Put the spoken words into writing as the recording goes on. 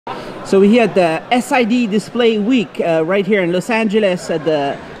So we here at the SID Display Week right here in Los Angeles at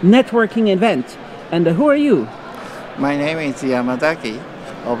the networking event. And who are you? My name is Yamazaki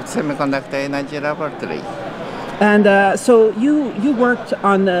of Semiconductor Energy Laboratory. And so you worked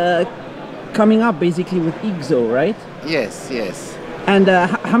on coming up basically with IGZO, right? Yes, yes. And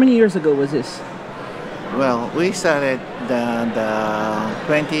how many years ago was this? Well, we started the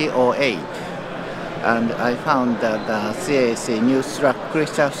 2008, and I found the CAAC new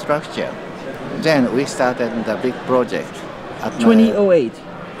crystal structure. Then we started the big project. At 2008?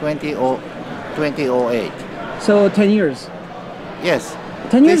 2008. So 10 years? Yes.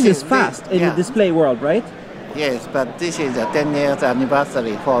 10 years is fast in the display world, right? Yes, but this is a 10 years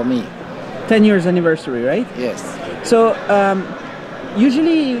anniversary for me. 10 years anniversary, right? Yes. So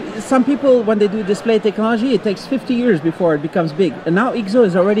usually some people, when they do display technology, it takes 50 years before it becomes big. And now IGZO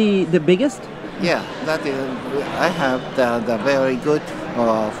is already the biggest? Yeah, that is, I have the very good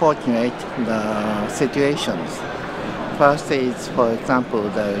fortunate situations. First is, for example,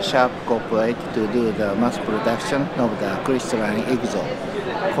 the Sharp Corporate to do the mass production of the crystalline IGZO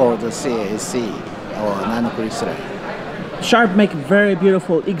for the CAAC or nanocrystalline. Sharp make very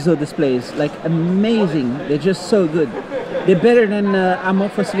beautiful IGZO displays, like amazing. They're just so good. They're better than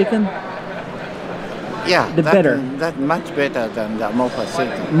amorphous silicon? Yeah, better. That's much better than the amorphous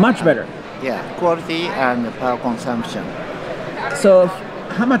silicon. Much better? Yeah, quality and power consumption. So,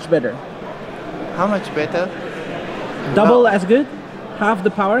 how much better? How much better? Double as good? Half the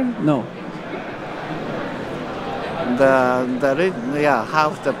power? No.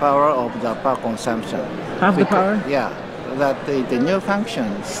 Half the power of the power consumption. Half the power? Yeah, that the new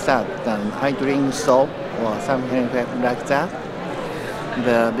function start idling stop or something like that.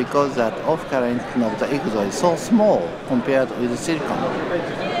 Because that off current of the IGZO is so small compared with silicon.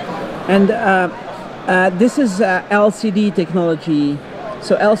 And this is LCD technology.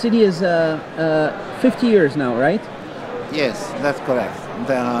 So LCD is 50 years now, right? Yes, that's correct.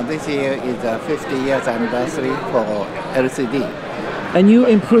 This year is the 50 years anniversary for LCD. And you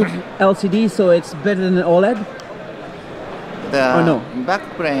improved LCD so it's better than OLED? Or no?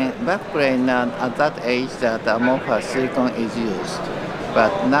 Backplane at that age that amorphous silicon is used.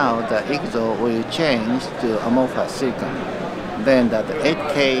 But now the IGZO will change to amorphous silicon. Then that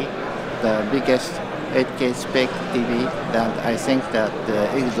 8K, the biggest 8K spec TV, that I think that the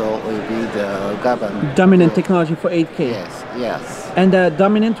IGZO will be the dominant technology for 8K. Yes, yes. And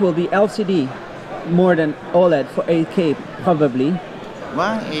dominant will be LCD more than OLED for 8K probably.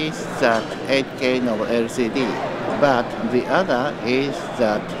 One is that 8K of LCD, but the other is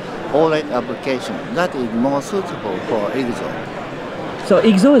that OLED application that is more suitable for IGZO. So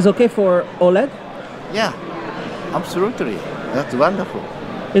IGZO is okay for OLED? Yeah, absolutely. That's wonderful.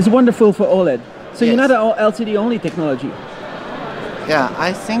 It's wonderful for OLED. So yes. You're not an LCD only technology. Yeah,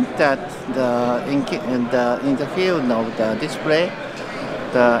 I think that in the field of the display,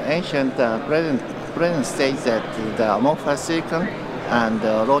 the ancient present stage that the amorphous silicon and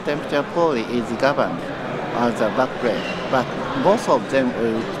low temperature poly is governed as a backplane. But both of them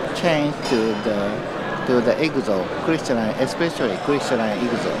will change to the IGZO, crystalline, especially crystalline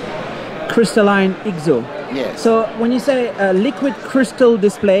IGZO. Crystalline IGZO. Yes. So when you say liquid crystal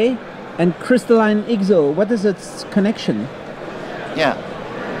display and crystalline IGZO, what is its connection? Yeah.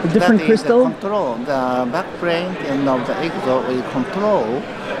 A different crystal? The control, the backplane of the IGZO will control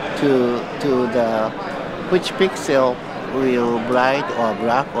to the which pixel will bright or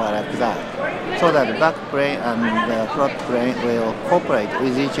black or like that, so that the backplane and the front plane will cooperate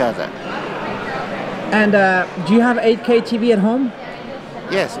with each other. And do you have 8K TV at home?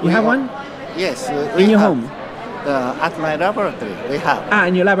 Yes. You have one? Yes. In your home? At my laboratory, we have. Ah,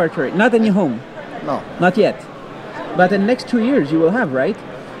 in your laboratory, not in your home? No. Not yet. But in the next 2 years you will have, right?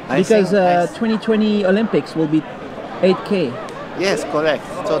 Because 2020 Olympics will be 8K. Yes, correct.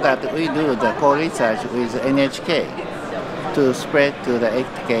 So that we do the co-research with NHK to spread to the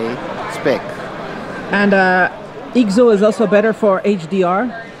 8K spec. And IGZO is also better for HDR?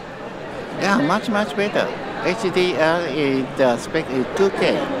 Yeah, much better. HDR is the spec is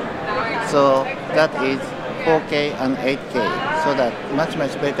 2K, so that is 4K and 8K, so that much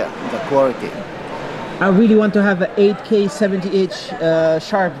better the quality. I really want to have an 8K 70H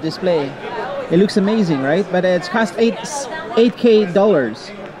Sharp display. It looks amazing, right? But it's cost $8K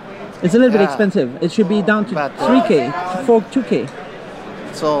dollars. It's a little bit expensive. It should be down to 3K, 2K.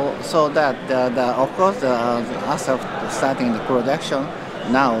 So that of course after starting the production,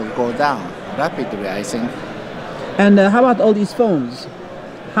 now go down rapidly, I think. And how about all these phones?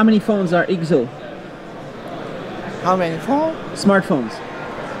 How many phones are IGZO? How many phones? Smartphones.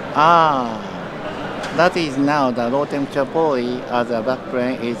 That is now the low temperature poly as a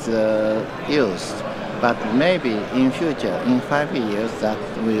backplane is used. But maybe in future, in 5 years, that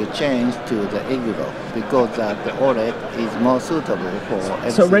will change to the IGZO because the OLED is more suitable for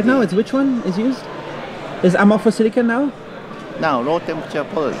LCD. So right now, it's which one is used? Is amorphous silicon now? Now, low temperature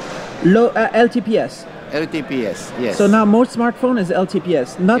poly. Low LTPS. LTPS, yes. So now most smartphone is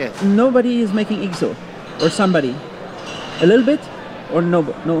LTPS. Not Yes. Nobody is making IGZO, or somebody. A little bit, or no?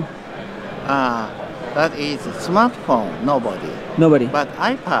 That is smartphone, nobody. Nobody. But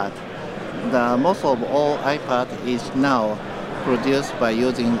iPad, the most of all iPad is now produced by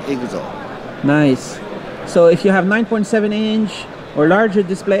using IGZO. Nice. So if you have 9.7 inch or larger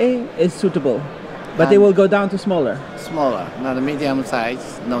display, it's suitable. But they will go down to smaller. Smaller, not the medium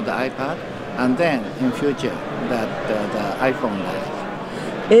size, not the iPad. And then in future, that the iPhone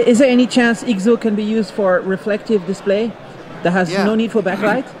light. Is there any chance IGZO can be used for reflective display that has Yeah. no need for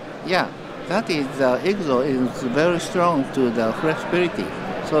backlight? Yeah, that is IGZO is very strong to the flexibility,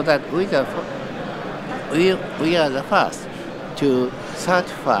 so that we are the first to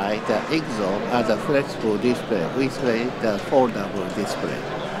certify the IGZO as a flexible display. We say the foldable display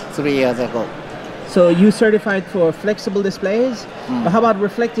 3 years ago. So you certified for flexible displays, but how about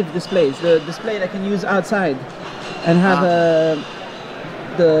reflective displays? The display that can use outside and have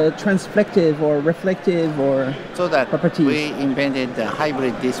the transflective or reflective or So that properties. we invented the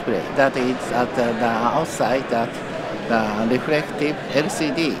hybrid display. That is at the outside that the reflective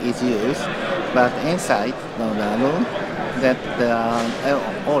LCD is used, but inside the room that the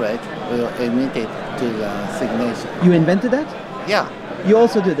OLED will emit it to the signation. You invented that? Yeah, You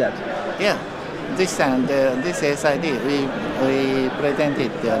also did that? yeah. This and this SID we presented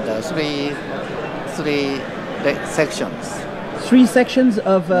the three sections. 3 sections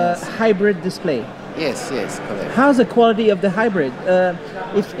of Yes. hybrid display. Yes, correct. How's the quality of the hybrid?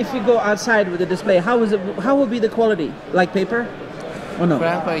 If you go outside with the display, how is it? How will be the quality? Like paper? Or no?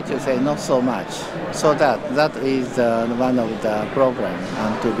 Frankly to say, not so much. So that is one of the problems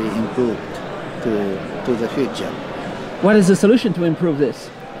and to be improved to the future. What is the solution to improve this?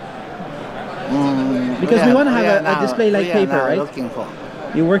 Because we want to have a display like paper, right? Looking for.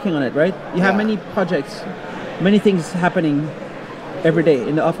 You're working on it, right? You have Yeah. many projects, many things happening every day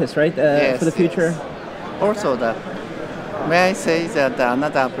in the office, right? Yes, For the future. yes. Also, that may I say that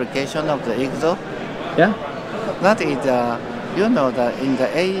another application of the IGZO, Yeah. that is that in the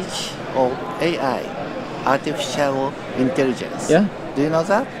age of AI, artificial intelligence. Yeah. Do you know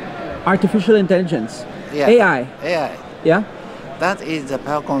that? Artificial intelligence. Yeah. AI. AI. Yeah. That is the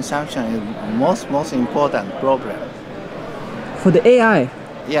power consumption is most important problem. For the AI.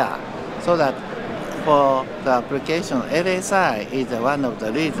 Yeah, so that for the application, LSI is one of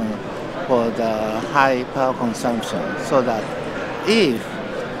the reasons for the high power consumption. So that if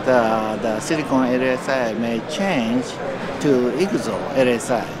the silicon LSI may change to IGZO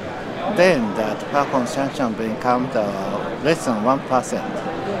LSI, then that power consumption becomes less than 1%.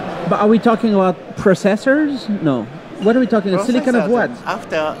 But are we talking about processors? No. What are we talking about? Silicon of what?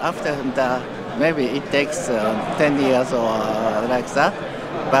 After the maybe it takes 10 years or like that,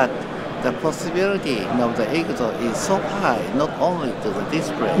 but the possibility of the IGZO is so high, not only to the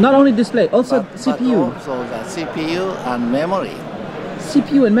display. Not only display, also but CPU. also the CPU and memory.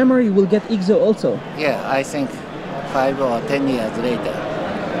 CPU and memory will get IGZO also. Yeah, I think 5 or 10 years later.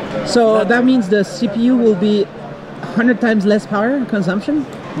 So that means the CPU will be 100 times less power consumption?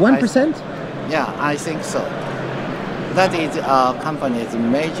 1%? Yeah, I think so. That is our company's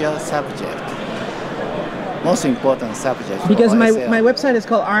major subject, most important subject. Because for my SEL. website is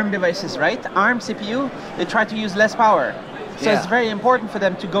called ARM devices, right? ARM CPU, they try to use less power. So Yeah. it's very important for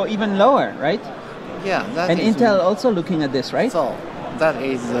them to go even lower, right? Yeah, that And is Intel also looking at this, right? So that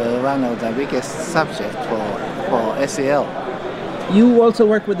is one of the biggest subject for SEL. You also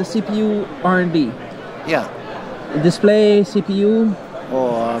work with the CPU R&D. Yeah, Display, CPU.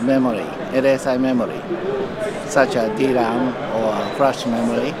 or memory, LSI memory, such as DRAM or flash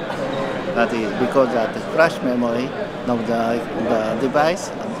memory. That is because that the flash memory of the device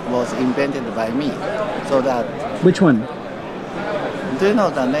was invented by me. So that, Which one? do you know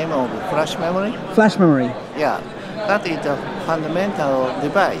the name of flash memory? Flash memory. Yeah, that is the fundamental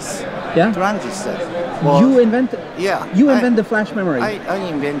device. Yeah? Transistor. You invent Yeah. you invent the flash memory. I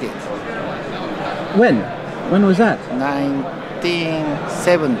invented When? When was that?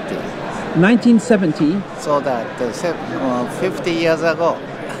 1970. 1970. So that 50 years ago.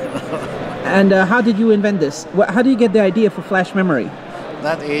 And how did you invent this? How do you get the idea for flash memory?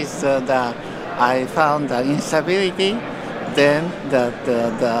 That is I found the instability. Then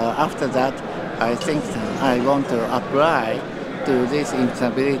after that, I think I want to apply to this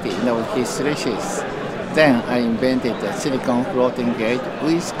instability, hysteresis. Then I invented the silicon floating gate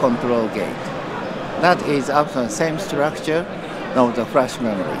with control gate. That is also the same structure of the flash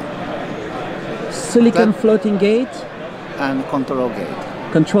memory. Silicon floating gate and control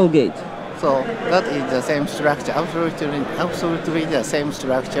gate. Control gate. So that is the same structure, absolutely the same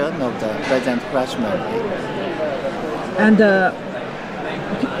structure of the present flash memory. And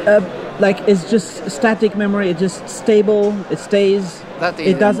like it's just static memory, it's just stable, it stays.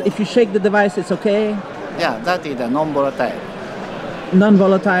 It does. If you shake the device, it's okay. Yeah, that is a non-volatile.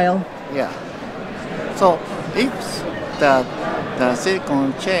 Non-volatile. Yeah. So if the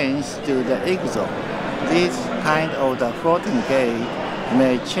silicon change to the IGZO, this kind of the floating gate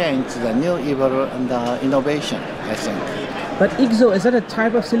may change the new innovation, I think. But IGZO, is that a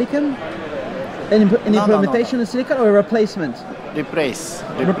type of silicon? An implementation no. of silicon or a replacement? Replace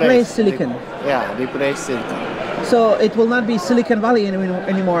silicon. Replace silicon. So it will not be Silicon Valley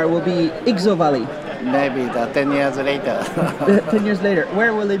anymore, it will be IGZO Valley. Maybe 10 years later. 10 years later.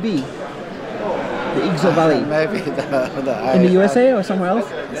 Where will it be? The IGZO Valley? Maybe in the USA or somewhere else?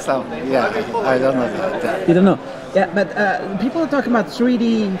 I don't know that. You don't know? Yeah, but people are talking about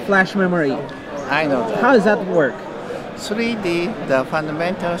 3D flash memory. I know that. How does that work? 3D, the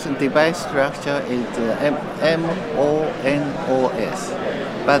fundamental device structure is MONOS.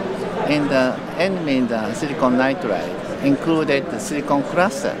 But in the silicon nitride included the silicon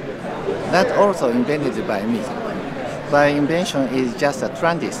cluster. That also invented by me. My invention is just a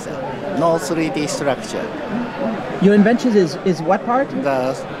transistor, no 3D structure. Your invention is what part?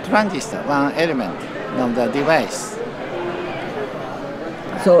 The transistor, one element of the device.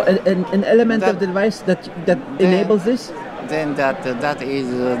 So an element of the device that enables this? Then that is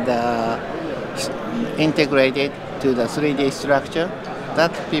the integrated to the 3D structure.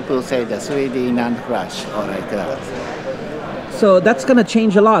 That people say the 3D NAND flash or like that. So that's going to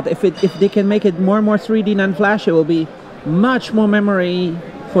change a lot. If they can make it more and more 3D NAND flash, it will be much more memory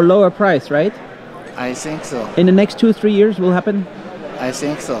for lower price, right? I think so. In the next 2-3 years will happen? I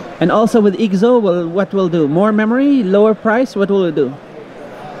think so. And also with IGZO, what will do? More memory, lower price, what will it do?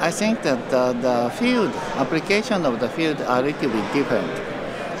 I think that the field, application of the field are a little bit different.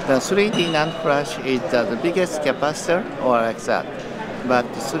 The 3D NAND flash is the biggest capacitor or like that. But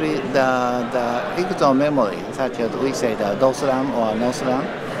the IGZO memory, such as we say the DOSRAM or NOSRAM,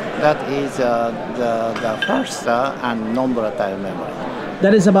 that is the faster and non-volatile memory.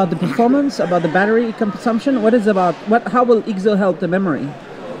 That is about the performance, about the battery consumption. What is about how will IGZO help the memory?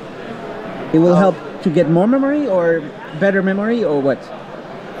 It will help to get more memory or better memory or what?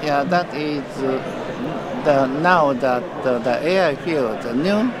 Yeah, that is now that the AI field, the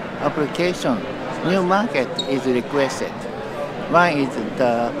new application, new market is requested. One is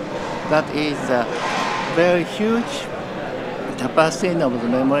that is very huge capacity of the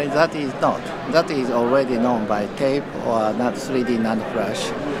memory. That is not. That is already known by tape or not 3D NAND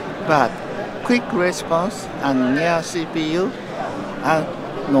flash. But quick response and near CPU and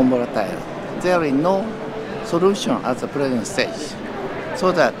non-volatile. There is no solution at the present stage.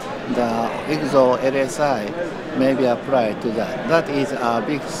 So that the IGZO LSI may be applied to that. That is a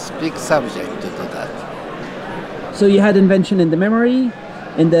big subject to that. So you had invention in the memory,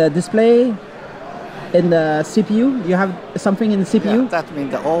 in the display, in the CPU. You have something in the CPU? Yeah, that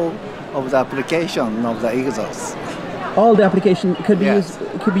means all of the application of the IGZOs. All the application could be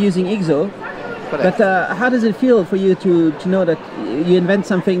using IGZO. Correct. But how does it feel for you to know that you invent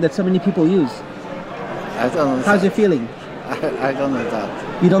something that so many people use? I don't know. How's your feeling? I don't know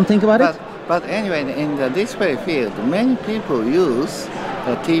that. You don't think about it? But anyway, in the display field, many people use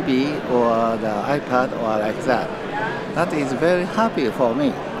the TV or the iPad or like that. That is very happy for me.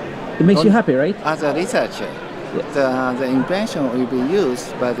 It makes you happy, right? As a researcher, the invention will be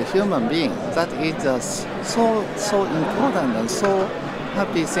used by the human being. That is so important and so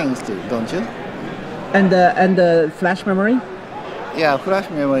happy things too, don't you? And the flash memory? Yeah, flash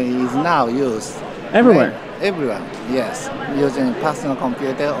memory is now used everywhere. Everyone, yes, using personal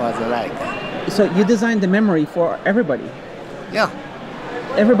computer or the like. So you designed the memory for everybody? Yeah.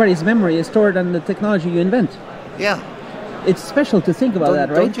 Everybody's memory is stored on the technology you invent? Yeah. It's special to think about that,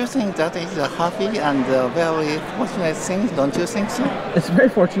 right? Don't you think that is a happy and very fortunate thing? Don't you think so? It's very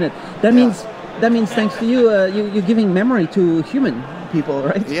fortunate. That means thanks to you, you're giving memory to human people,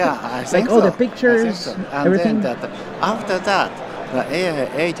 right? Yeah, I think like all the pictures, and everything. Then after that, the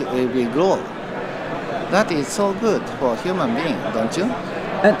AI age will be grow. That is so good for human being, don't you?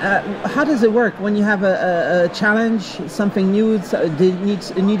 And how does it work when you have a challenge, something new,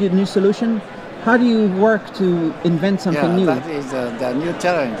 needs a new solution? How do you work to invent something new? That is the new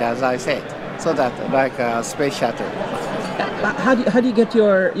challenge, as I said. So that like a space shuttle. How do you get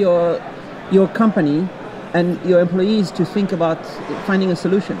your company and your employees to think about finding a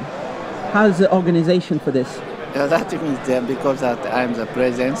solution? How is the organization for this? That means that because that I'm the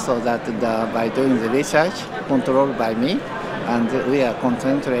president, so that by doing the research controlled by me, and we are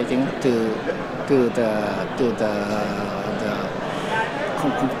concentrating to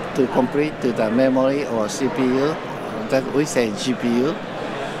complete the memory or CPU, that we say GPU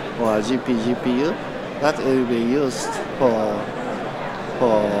or GPU, that will be used for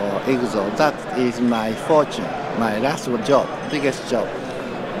IGZO. That is my fortune, my last job, biggest job.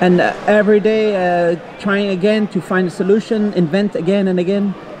 And every day trying again to find a solution, invent again and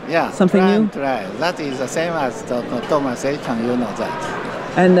again? Yeah, something new? Try. That is the same as Thomas Edison, you know that.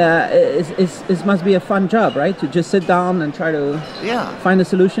 And it must be a fun job, right? To just sit down and try to find a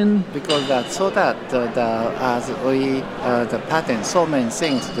solution? Because as we the patent so many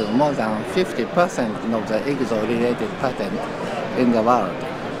things, to more than 50% of the IGZO related patent in the world.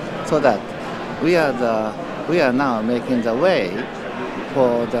 So that we are now making the way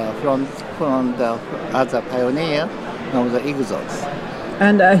for as a pioneer of the IGZOs.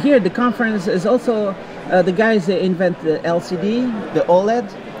 And here the conference is also the guys that invent the LCD, the OLED,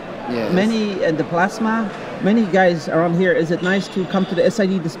 and the plasma. Many guys around here. Is it nice to come to the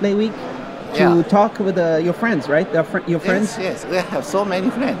SID Display Week to talk with your friends, right? Your friends? Yes, we have so many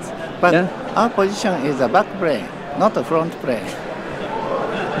friends. But our position is a back plane, not a front plane.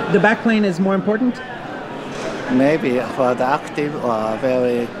 The back plane is more important? Maybe for the active or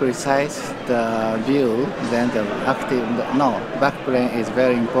very precise view, then the active, back plane is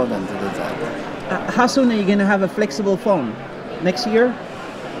very important to do that. How soon are you going to have a flexible phone? Next year?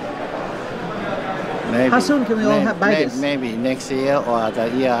 Maybe. How soon can we all buy this? Maybe next year or the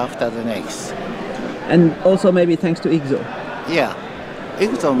year after the next. And also maybe thanks to IGZO? Yeah.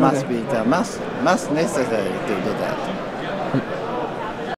 IGZO must be the must necessary to do that.